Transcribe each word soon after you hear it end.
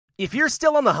If you're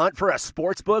still on the hunt for a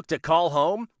sports book to call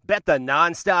home, bet the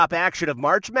nonstop action of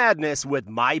March Madness with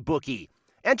MyBookie.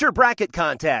 Enter bracket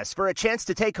contests for a chance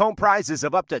to take home prizes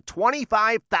of up to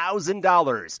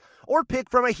 $25,000, or pick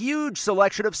from a huge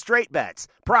selection of straight bets,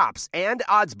 props, and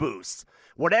odds boosts.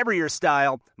 Whatever your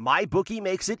style, MyBookie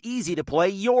makes it easy to play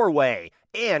your way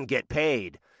and get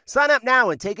paid. Sign up now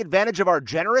and take advantage of our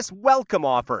generous welcome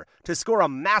offer to score a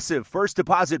massive first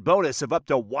deposit bonus of up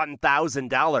to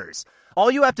 $1,000. All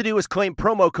you have to do is claim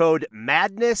promo code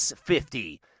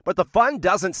MADNESS50. But the fun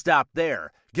doesn't stop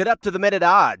there. Get up-to-the-minute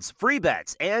odds, free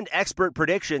bets, and expert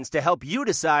predictions to help you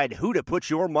decide who to put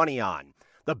your money on.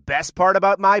 The best part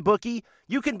about MyBookie?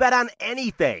 You can bet on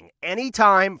anything,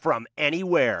 anytime, from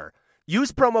anywhere.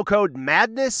 Use promo code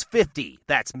MADNESS50,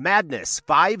 that's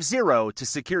MADNESS50, to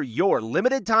secure your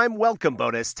limited-time welcome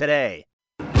bonus today.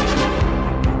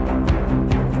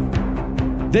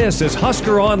 This is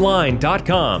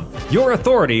HuskerOnline.com, your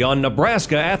authority on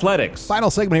Nebraska athletics.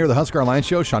 Final segment here of the Husker Online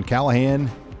Show. Sean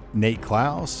Callahan, Nate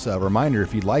Klaus. A reminder,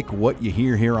 if you'd like what you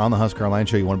hear here on the Husker Online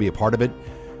Show, you want to be a part of it,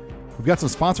 we've got some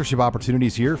sponsorship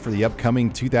opportunities here for the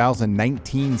upcoming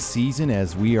 2019 season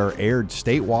as we are aired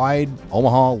statewide,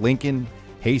 Omaha, Lincoln,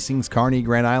 Hastings, Kearney,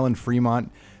 Grand Island, Fremont,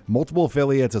 multiple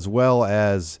affiliates, as well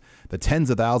as the tens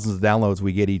of thousands of downloads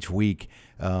we get each week.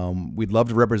 We'd love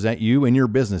to represent you and your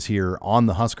business here on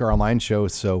the Husker Online Show.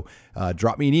 So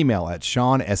drop me an email at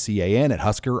Sean, S-E-A-N, at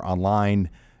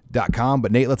HuskerOnline.com.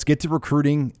 But Nate, let's get to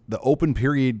recruiting. The open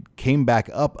period came back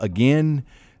up again.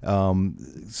 Some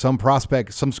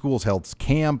schools held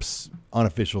camps,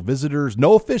 unofficial visitors,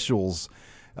 no officials.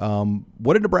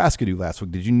 What did Nebraska do last week?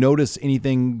 Did you notice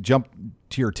anything jump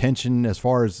to your attention as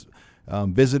far as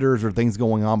visitors or things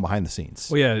going on behind the scenes?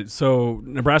 Well, yeah, so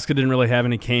Nebraska didn't really have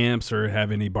any camps or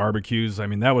have any barbecues. I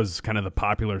mean, that was kind of the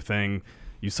popular thing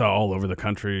you saw all over the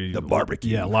country. The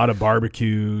barbecue. Yeah, a lot of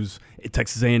barbecues.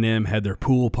 Texas A&M had their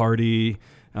pool party.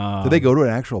 Did they go to an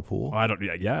actual pool?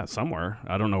 Yeah, somewhere.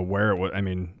 I don't know where it was. I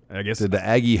mean, I guess. Did the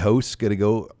Aggie hosts get to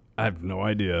go? I have no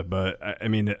idea, but I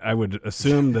mean, I would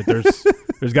assume that there's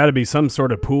got to be some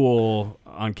sort of pool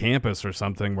on campus or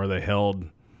something where they held.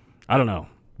 I don't know.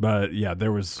 But yeah,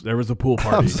 there was a pool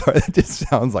party. I'm sorry, that just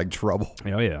sounds like trouble.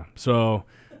 Oh yeah. So,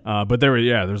 but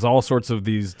there's all sorts of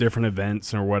these different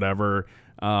events or whatever.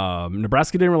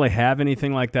 Nebraska didn't really have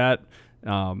anything like that,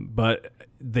 but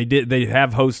they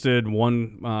have hosted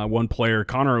one player,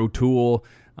 Connor O'Toole,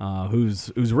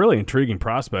 who's a really intriguing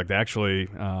prospect actually,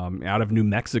 out of New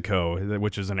Mexico,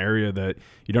 which is an area that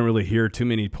you don't really hear too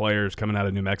many players coming out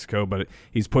of New Mexico, but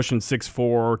he's pushing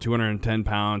 6'4", 210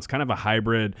 pounds, kind of a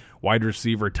hybrid wide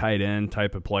receiver, tight end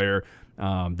type of player.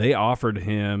 They offered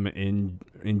him in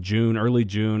June, early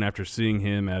June, after seeing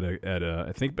him at a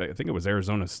I think it was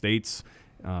Arizona State's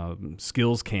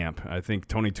skills camp. I think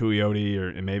Tony Tuioti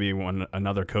or maybe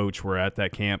another coach were at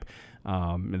that camp.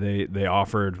 They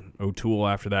offered O'Toole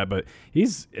after that, but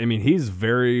he's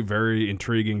very, very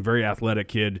intriguing, very athletic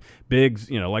kid, big,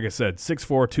 like I said,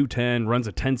 6'4", 210, runs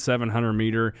a 10.700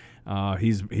 meter.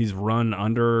 He's run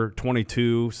under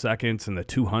 22 seconds in the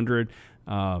 200.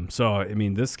 So I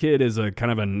mean, this kid is a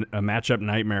kind of a matchup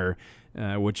nightmare.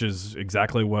 Which is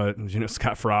exactly what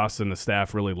Scott Frost and the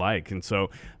staff really like, and so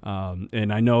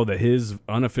and I know that his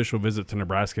unofficial visit to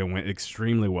Nebraska went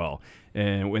extremely well,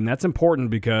 and that's important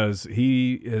because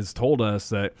he has told us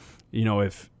that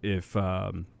if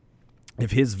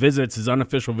his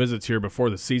unofficial visits here before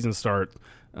the season start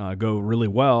go really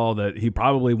well, that he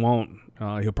probably won't.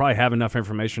 He'll probably have enough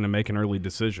information to make an early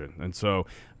decision. And so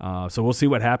we'll see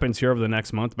what happens here over the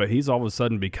next month. But he's all of a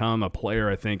sudden become a player,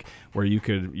 I think, where you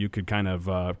could kind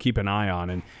of keep an eye on.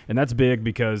 And that's big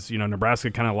because, Nebraska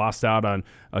kind of lost out on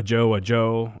a Joe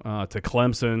to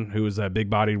Clemson, who was that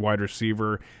big-bodied wide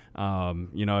receiver. And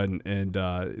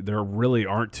there really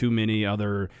aren't too many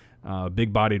other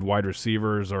big-bodied wide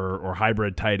receivers or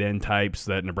hybrid tight end types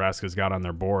that Nebraska's got on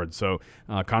their board. So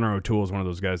Connor O'Toole is one of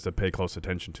those guys to pay close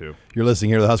attention to. You're listening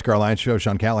here to the Husker Online Show.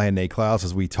 Sean Callahan, Nate Klaus,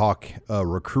 as we talk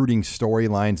recruiting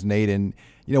storylines, Nate. And,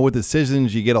 with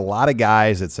decisions, you get a lot of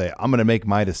guys that say, I'm going to make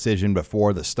my decision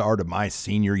before the start of my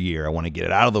senior year. I want to get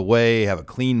it out of the way, have a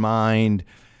clean mind.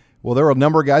 Well, there are a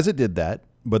number of guys that did that,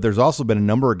 but there's also been a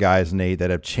number of guys, Nate,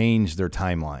 that have changed their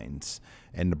timelines.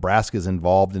 And Nebraska's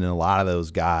involved in a lot of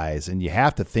those guys. And you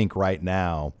have to think right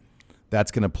now that's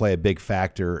going to play a big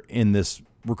factor in this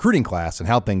recruiting class and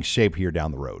how things shape here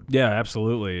down the road. Yeah,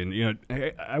 absolutely. And,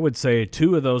 I would say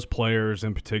two of those players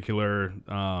in particular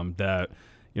that,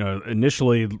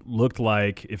 initially looked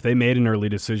like if they made an early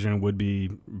decision would be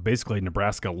basically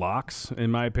Nebraska locks, in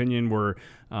my opinion, were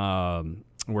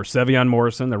Sevion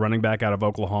Morrison, the running back out of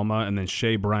Oklahoma, and then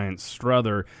Shea Bryant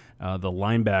Strother the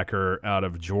linebacker out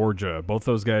of Georgia. Both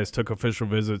those guys took official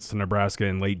visits to Nebraska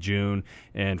in late June,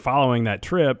 and following that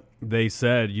trip, they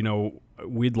said,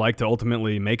 we'd like to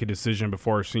ultimately make a decision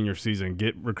before our senior season,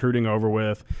 get recruiting over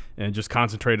with, and just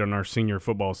concentrate on our senior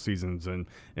football seasons and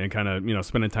kind of,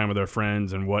 spending time with our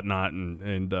friends and whatnot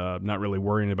and not really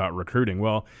worrying about recruiting.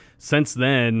 Well, since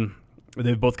then,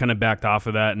 they've both kind of backed off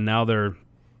of that, and now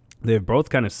they've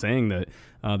both kind of saying that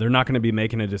they're not going to be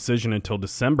making a decision until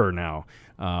December now.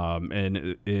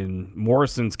 And in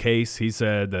Morrison's case, he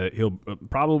said that he'll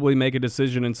probably make a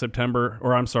decision in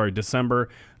December,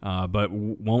 but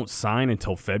won't sign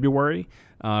until February,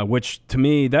 which to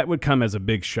me, that would come as a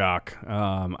big shock.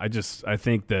 I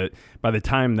think that by the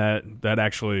time that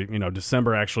actually,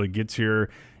 December actually gets here,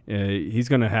 he's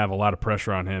going to have a lot of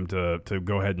pressure on him to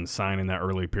go ahead and sign in that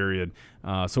early period.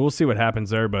 So we'll see what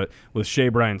happens there. But with Shea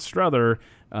Bryan Struther,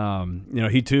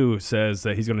 he too says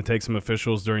that he's going to take some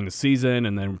officials during the season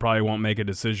and then probably won't make a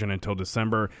decision until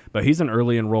December. But he's an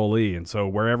early enrollee, and so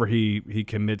wherever he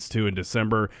commits to in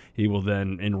December, he will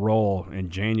then enroll in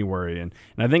January. And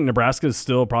I think Nebraska is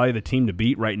still probably the team to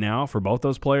beat right now for both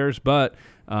those players, but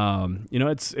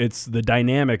it's the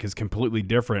dynamic is completely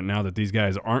different now that these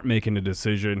guys aren't making a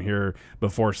decision here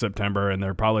before September, and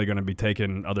they're probably going to be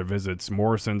taking other visits.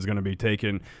 Morrison's going to be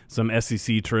taking some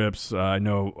SEC trips. I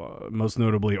know most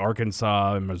notably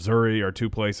Arkansas and Missouri are two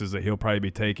places that he'll probably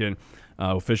be taking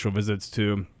official visits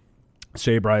to.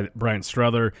 Shea Bryan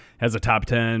Struther has a top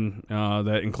 10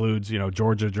 that includes,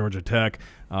 Georgia Tech,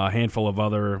 a handful of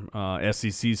other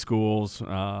SEC schools.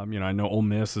 I know Ole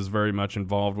Miss is very much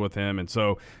involved with him, and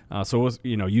so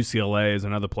UCLA is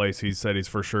another place he said he's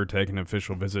for sure taking an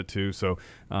official visit to. So,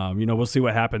 we'll see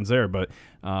what happens there, but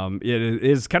it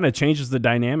is kind of changes the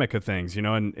dynamic of things,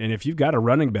 and if you've got a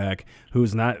running back who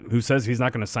says he's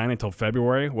not going to sign until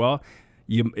February, well,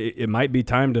 it might be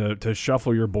time to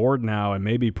shuffle your board now and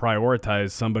maybe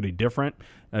prioritize somebody different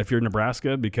if you're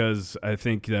Nebraska, because I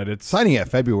think that it's signing at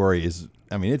February is,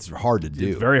 it's hard to do.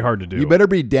 It's very hard to do. You better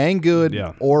be dang good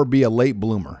or be a late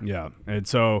bloomer. Yeah. And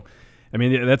so,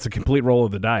 that's a complete roll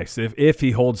of the dice. If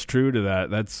he holds true to that,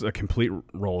 that's a complete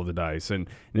roll of the dice. And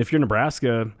if you're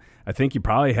Nebraska, I think you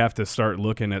probably have to start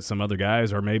looking at some other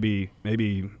guys, or maybe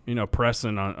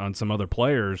pressing on some other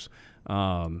players,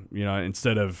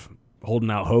 instead of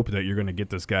holding out hope that you're going to get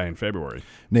this guy in February.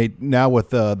 Nate, now with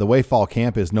the way fall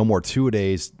camp is no more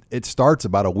two-a-days, it starts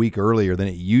about a week earlier than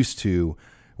it used to,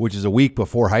 which is a week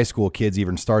before high school kids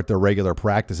even start their regular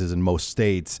practices in most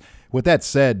states. With that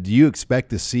said, do you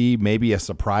expect to see maybe a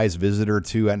surprise visitor or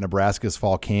two at Nebraska's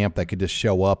fall camp that could just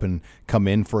show up and come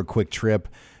in for a quick trip?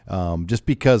 Just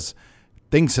because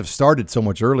things have started so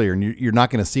much earlier, and you're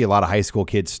not going to see a lot of high school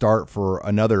kids start for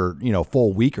another,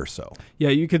 full week or so. Yeah,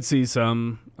 you could see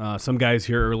some guys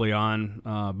here early on,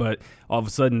 but all of a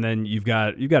sudden, then you've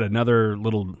got another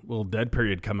little dead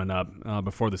period coming up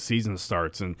before the season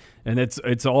starts, and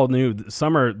it's all new. The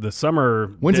summer.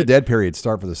 When's the dead period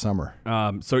start for the summer?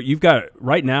 So you've got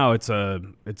right now. It's a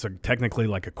technically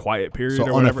like a quiet period. So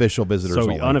or unofficial visitors. So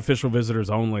only. Unofficial visitors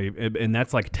only, and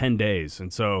that's like 10 days.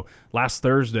 And so last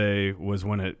Thursday was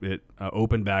when it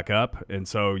opened back up, and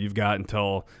so you've got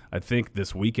until I think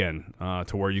this weekend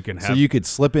to where you can have. So you could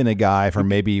slip in a guy for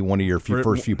maybe one of your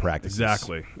first few practices.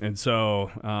 Exactly, and so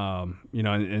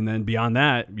and then beyond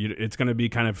that, it's going to be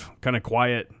kind of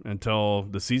quiet until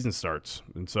the season starts,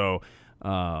 and so.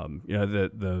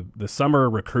 The summer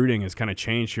recruiting has kind of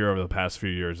changed here over the past few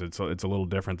years. It's a little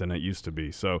different than it used to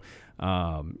be. So,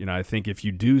 I think if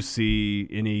you do see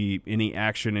any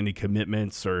action, any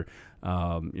commitments or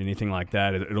anything like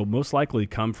that, it'll most likely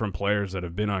come from players that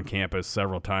have been on campus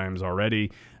several times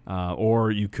already, or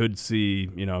you could see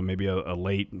maybe a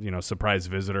late surprise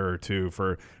visitor or two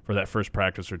for that first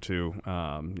practice or two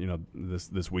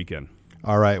this weekend.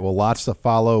 All right, well, lots to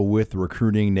follow with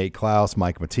recruiting. Nate Clouse,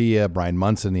 Mike Mattia, Brian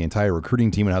Munson, the entire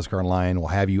recruiting team at Husker Online will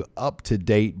have you up to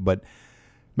date, but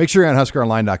make sure you're on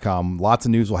HuskerOnline.com. Lots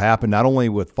of news will happen, not only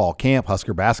with fall camp,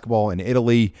 Husker basketball in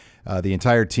Italy. The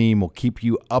entire team will keep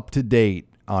you up to date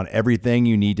on everything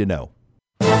you need to know.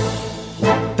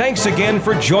 Thanks again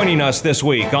for joining us this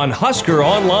week on Husker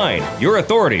Online, your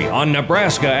authority on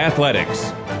Nebraska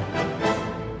athletics.